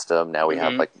a system. Now we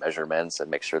have like measurements and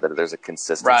make sure that there's a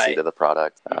consistency to the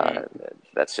product.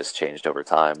 That's just changed over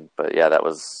time. But yeah, that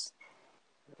was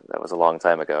a long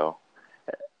time ago.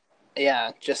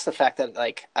 Yeah, just the fact that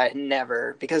like I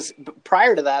never, because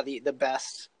prior to that, the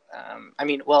best.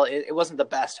 It wasn't the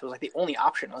best. It was like the only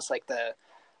option was like the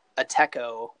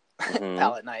Ateco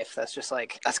palette knife. That's just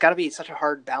like that's got to be such a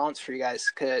hard balance for you guys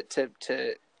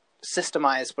to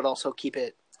systemize, but also keep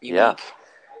it unique. Yeah,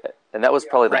 and that was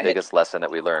probably the biggest lesson that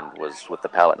we learned was with the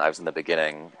palette knives in the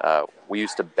beginning. We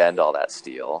used to bend all that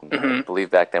steel. I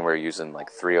believe back then we were using like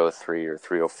 303 or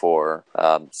 304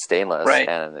 stainless,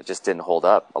 and it just didn't hold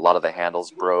up. A lot of the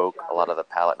handles broke. A lot of the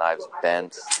palette knives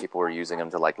bent. People were using them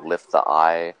to like lift the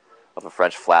eye of a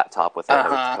French flat top with it.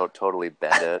 It would totally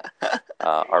bend it.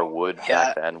 Our wood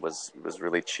back then was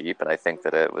really cheap, and I think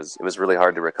that it was really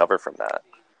hard to recover from that.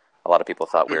 A lot of people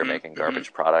thought we were making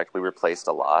garbage product. We replaced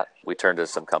a lot. We turned to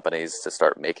some companies to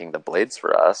start making the blades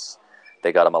for us.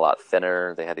 They got them a lot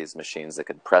thinner. They had these machines that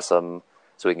could press them,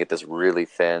 so we can get this really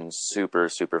thin, super,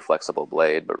 super flexible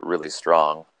blade, but really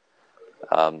strong.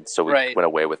 So we went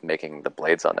away with making the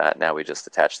blades on that. Now we just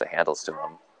attach the handles to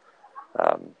them.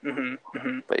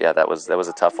 But yeah, that was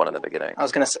a tough one in the beginning. I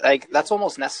was gonna say, like, that's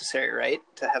almost necessary, right,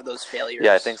 to have those failures.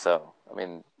 Yeah, I think so. I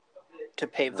mean, to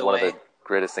pave the way. One of the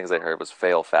greatest things I heard was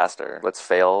fail faster. Let's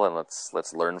fail and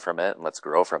let's learn from it and let's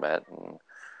grow from it. And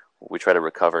we try to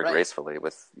recover gracefully.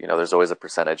 With there's always a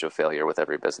percentage of failure with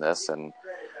every business, and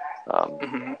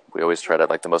we always try to,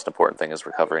 like, the most important thing is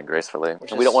recovering gracefully.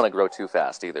 And we don't want to grow too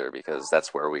fast either, because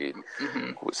that's where we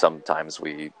sometimes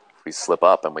we slip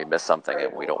up and we miss something,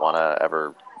 and we don't want to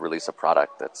ever release a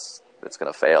product that's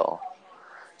going to fail.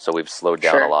 So we've slowed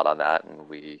down a lot on that, and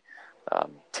we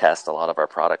test a lot of our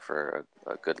product for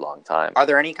a good long time. Are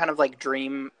there any kind of like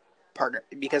dream partner?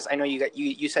 Because I know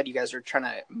you said you guys are trying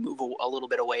to move a little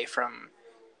bit away from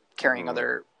carrying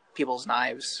other people's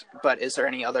knives, but is there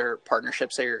any other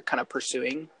partnerships that you're kind of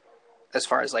pursuing as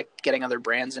far as like getting other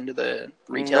brands into the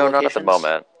retail locations? Not at the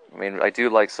moment. I mean, I do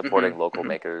like supporting local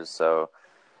makers, so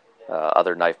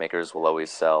other knife makers will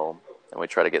always sell, and we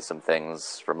try to get some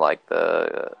things from like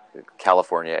the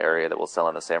California area that we'll sell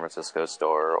in the San Francisco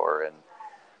store, or in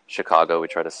Chicago we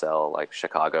try to sell like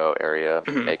Chicago area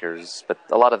makers, but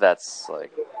a lot of that's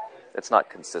like, it's not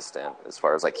consistent as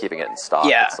far as like keeping it in stock.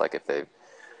 It's like if they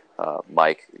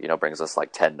Mike brings us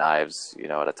like 10 knives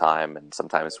at a time, and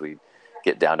sometimes we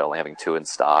get down to only having 2 in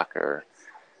stock, or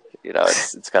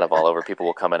it's kind of all over. People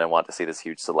will come in and want to see this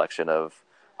huge selection of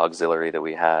auxiliary that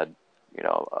we had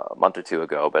a month or 2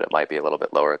 ago, but it might be a little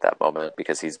bit lower at that moment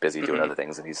because he's busy doing other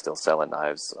things and he's still selling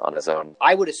knives on his own.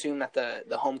 I would assume that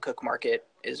the home cook market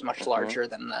is much larger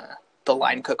than the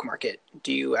line cook market.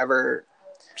 Do you ever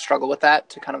struggle with that,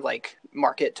 to kind of like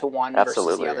market to one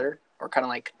versus the other? or kind of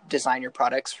like design your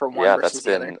products for one Yeah, versus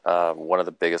that's the been one of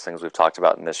the biggest things we've talked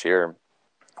about in this year.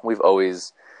 We've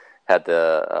always had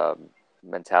the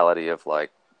mentality of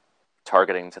like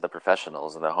targeting to the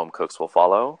professionals, and the home cooks will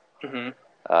follow. Mm-hmm.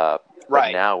 But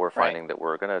Right. now we're finding that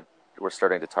we're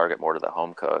starting to target more to the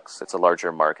home cooks. It's a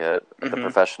larger market. The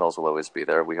professionals will always be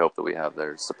there. We hope that we have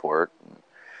their support.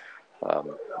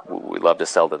 We love to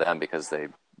sell to them because they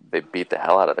beat the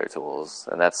hell out of their tools,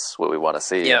 and that's what we want to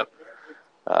see. Yep.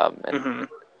 And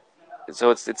so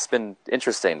it's been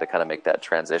interesting to kind of make that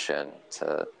transition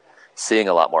to seeing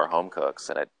a lot more home cooks,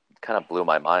 and it kind of blew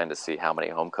my mind to see how many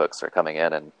home cooks are coming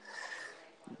in and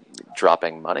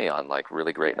dropping money on like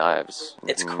really great knives.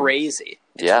 It's crazy.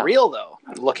 It's Yeah. real though.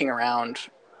 Looking around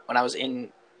when I was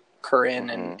in Corinne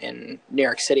and in New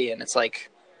York City, and it's like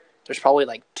there's probably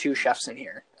like 2 chefs in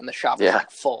here, and the shop is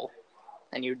like full.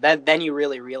 And then you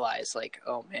really realize like,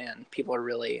 oh man, people are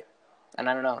really, and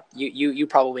I don't know, you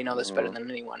probably know this better than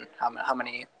anyone, how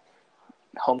many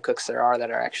home cooks there are that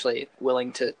are actually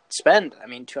willing to spend, I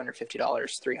mean, $250,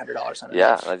 $300 on a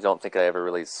knife. I don't think I ever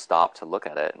really stopped to look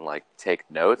at it and like take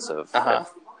notes of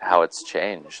how it's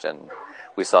changed. And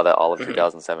we saw that all of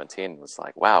 2017 was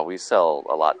like, wow, we sell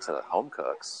a lot to home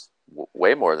cooks,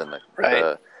 way more than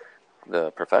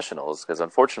the professionals, because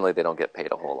unfortunately they don't get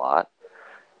paid a whole lot,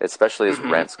 especially as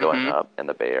rent's going up in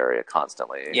the Bay Area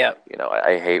constantly. Yeah. You know,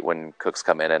 I hate when cooks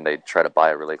come in and they try to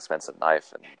buy a really expensive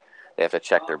knife and they have to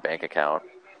check their bank account.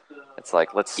 It's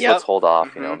like, let's hold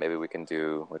off. You know, maybe we can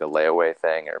do like a layaway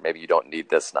thing, or maybe you don't need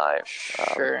this knife.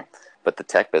 Sure. But the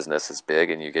tech business is big,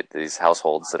 and you get these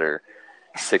households that are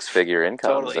 6-figure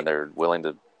incomes, and they're willing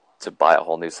to buy a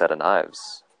whole new set of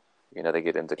knives. You know, they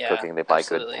get into cooking, they buy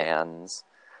good pans.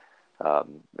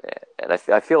 And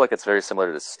I feel like it's very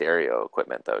similar to stereo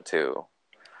equipment, though, too.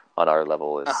 On our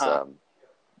level, is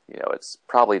you know, it's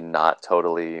probably not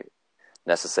totally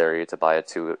necessary to buy a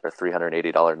 $200 or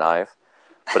 $380 knife,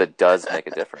 but it does make a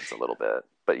difference a little bit.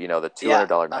 But you know, the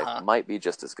 $200 knife might be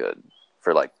just as good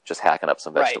for like just hacking up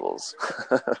some vegetables.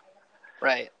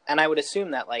 Right. And I would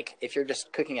assume that like if you're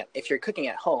cooking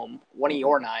at home, one of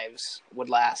your knives would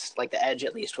last, like the edge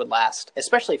at least would last,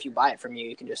 especially if you buy it from you.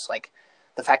 You can just like,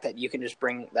 the fact that you can just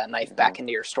bring that knife back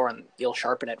into your store and you'll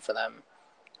sharpen it for them.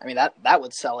 I mean, that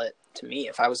would sell it to me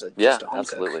if I was just a home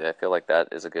absolutely. cook. I feel like that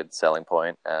is a good selling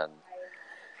point. And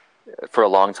for a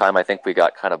long time, I think we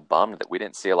got kind of bummed that we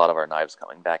didn't see a lot of our knives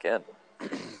coming back in.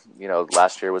 You know,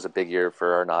 last year was a big year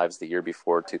for our knives. The year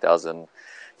before,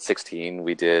 2016,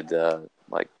 we did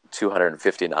like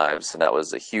 250 knives, and that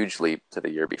was a huge leap to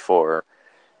the year before.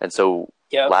 And so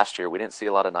last year, we didn't see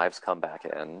a lot of knives come back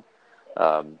in.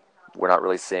 We're not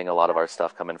really seeing a lot of our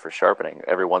stuff come in for sharpening.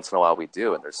 Every once in a while we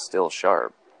do, and they're still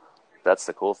sharp. That's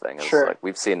the cool thing. Is like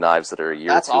we've seen knives that are a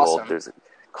year or two old. There's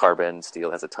carbon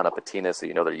steel, has a ton of patina, so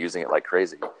you know they're using it like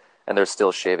crazy. And they're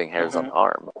still shaving hairs on the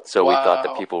arm. So we thought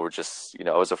that people were just, you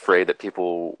know, I was afraid that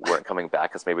people weren't coming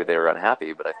back because maybe they were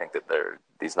unhappy. But I think that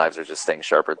these knives are just staying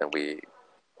sharper than we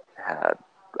had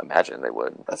imagined they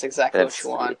would. That's exactly what you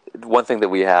want. One thing that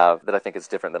we have that I think is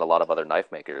different than a lot of other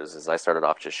knife makers is I started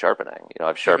off just sharpening. You know,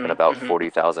 I've sharpened about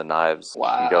 40,000 knives.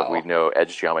 Wow. We know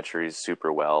edge geometries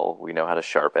super well. We know how to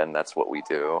sharpen. That's what we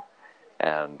do.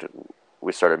 And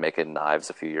we started making knives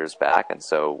a few years back. And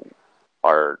so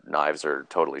our knives are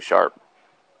totally sharp.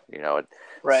 You know,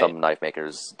 some knife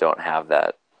makers don't have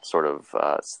that sort of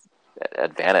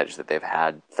advantage that they've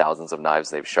had thousands of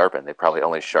knives they've sharpened. They probably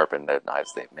only sharpened the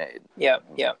knives they've made. Yeah.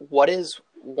 What is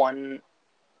one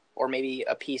or maybe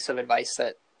a piece of advice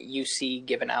that you see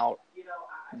given out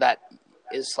that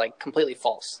is like completely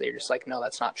false? They're just like, no,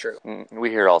 that's not true. We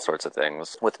hear all sorts of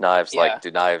things with knives. Like, do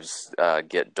knives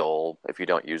get dull if you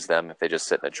don't use them, if they just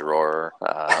sit in a drawer?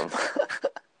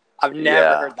 I've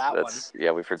never heard that one.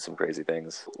 Yeah, we've heard some crazy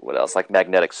things. What else? Like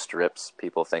magnetic strips.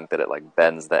 People think that it like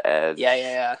bends the edge.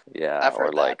 Yeah. I've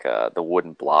heard like the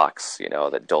wooden blocks, you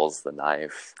know, that dulls the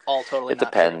knife. All totally. It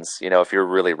depends. You know, if you're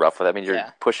really rough with it, I mean, you're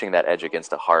pushing that edge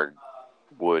against a hard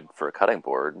wood for a cutting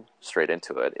board straight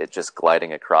into it. It just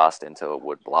gliding across into a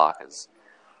wood block is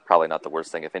probably not the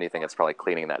worst thing. If anything, it's probably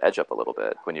cleaning that edge up a little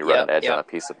bit. When you run an edge on a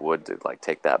piece of wood to like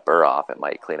take that burr off, it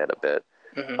might clean it a bit.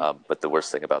 But the worst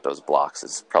thing about those blocks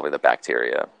is probably the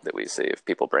bacteria that we see. If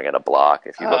people bring in a block,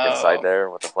 if you look inside there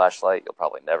with a flashlight, you'll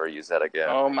probably never use that again.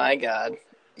 Oh my God.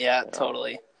 Yeah,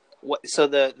 totally.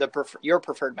 So your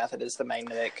preferred method is the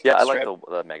magnetic strip? Yeah, I like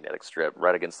the magnetic strip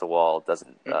right against the wall. It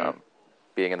doesn't,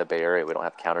 being in the Bay Area, we don't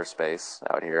have counter space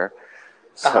out here.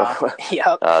 So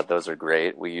those are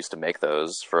great. We used to make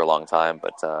those for a long time,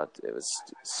 but it was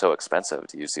so expensive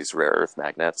to use these rare earth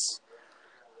magnets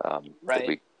that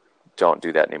we don't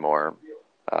do that anymore.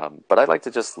 But I like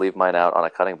to just leave mine out on a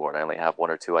cutting board. I only have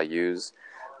one or two I use.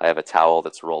 I have a towel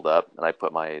that's rolled up, and I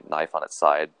put my knife on its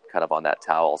side, kind of on that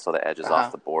towel, so the edge is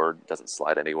off the board, doesn't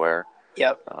slide anywhere.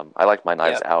 Yep. I like my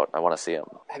knives out. I want to see them.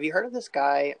 Have you heard of this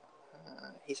guy?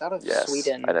 He's out of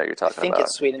Sweden. I know you're talking about. I think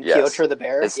it's Sweden. Yes. Piotr the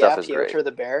Bear. His stuff is Piotr great.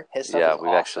 the Bear. His stuff is we've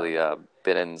awesome. actually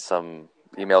been in some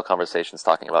email conversations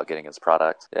talking about getting his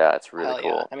product. Yeah, it's really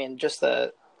cool. Yeah. I mean,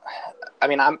 the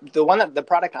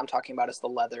product I'm talking about is the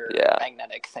leather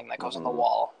magnetic thing that goes on the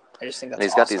wall. I just think that's awesome.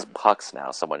 He's got these pucks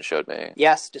now, someone showed me.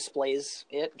 Yes, displays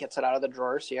it, gets it out of the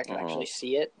drawer so you can actually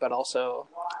see it, but also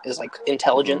is like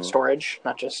intelligent storage,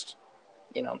 not just,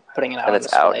 putting it out on display. And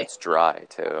it's out, it's dry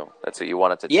too. That's what you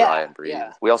want it to dry and breathe.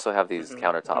 Yeah. We also have these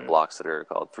countertop blocks that are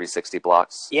called 360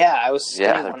 blocks. Yeah, I was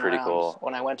they're pretty cool.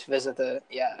 When I went to visit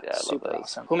super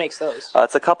awesome. Who makes those?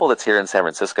 It's a couple that's here in San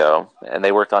Francisco, and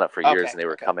they worked on it for years, and they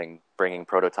were bringing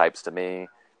prototypes to me.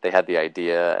 They had the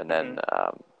idea, and then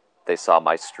they saw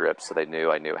my strip, so I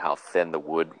knew how thin the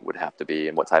wood would have to be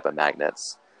and what type of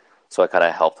magnets. So I kind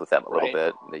of helped with them a little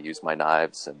bit. They used my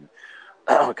knives and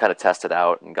kind of tested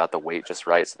out and got the weight just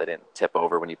right so they didn't tip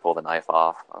over when you pull the knife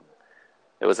off.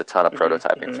 It was a ton of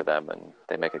prototyping for them, and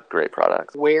they make a great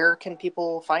product. Where can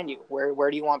people find you? Where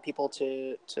do you want people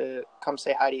to come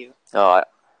say hi to you? Online.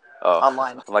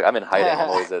 I'm in hiding. I'm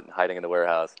always hiding in the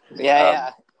warehouse.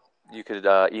 You could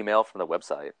email from the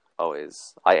website.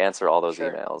 Always. I answer all those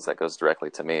emails. That goes directly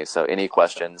to me. So any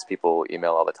questions, people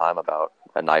email all the time about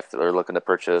a knife that they're looking to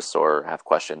purchase or have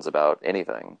questions about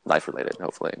anything knife related,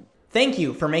 hopefully. Thank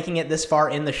you for making it this far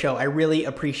in the show. I really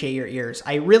appreciate your ears.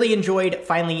 I really enjoyed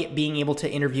finally being able to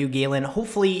interview Galen.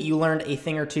 Hopefully you learned a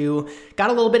thing or two, got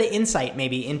a little bit of insight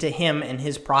maybe into him and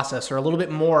his process, or a little bit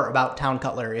more about Town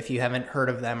Cutler if you haven't heard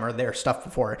of them or their stuff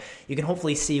before. You can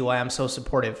hopefully see why I'm so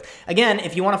supportive. Again,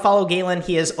 if you want to follow Galen,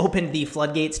 he has opened the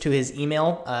floodgates to his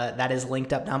email. That is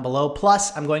linked up down below.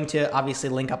 Plus, I'm going to obviously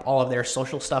link up all of their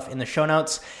social stuff in the show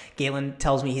notes. Galen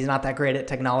tells me he's not that great at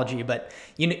technology, but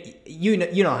you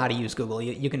know how to use Google.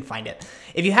 You can find it.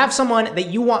 If you have someone that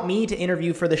you want me to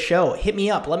interview for the show, hit me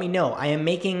up. Let me know. I am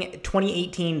making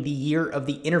 2018 the year of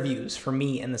the interviews for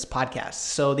me and this podcast.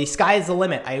 So the sky is the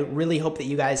limit. I really hope that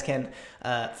you guys can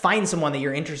find someone that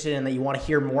you're interested in, that you want to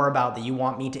hear more about, that you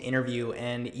want me to interview,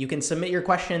 and you can submit your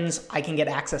questions. I can get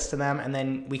access to them, and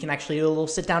then we can actually do a little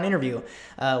sit-down interview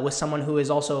with someone who is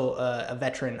also a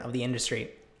veteran of the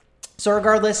industry. So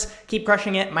regardless, keep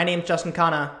crushing it. My name's Justin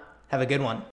Khanna. Have a good one.